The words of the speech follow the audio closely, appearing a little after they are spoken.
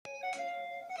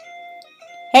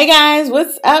Hey guys,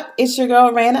 what's up? It's your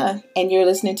girl Rana, and you're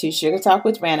listening to Sugar Talk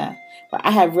with Rana, where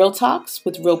I have real talks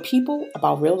with real people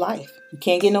about real life. You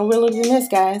can't get no realer than this,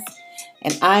 guys.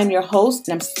 And I'm your host,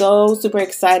 and I'm so super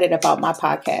excited about my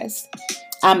podcast.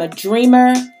 I'm a dreamer,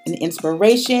 an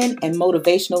inspiration, and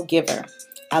motivational giver.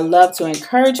 I love to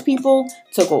encourage people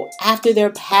to go after their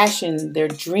passion, their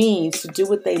dreams, to do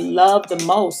what they love the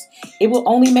most. It will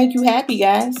only make you happy,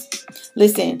 guys.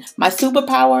 Listen, my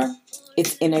superpower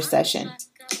is intercession.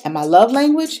 And my love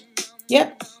language?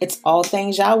 Yep, it's all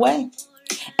things Yahweh.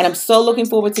 And I'm so looking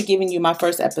forward to giving you my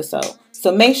first episode.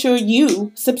 So make sure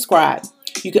you subscribe.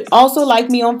 You can also like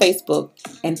me on Facebook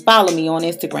and follow me on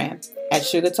Instagram at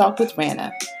Sugar Talk with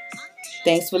Rana.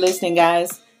 Thanks for listening,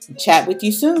 guys. Chat with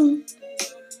you soon.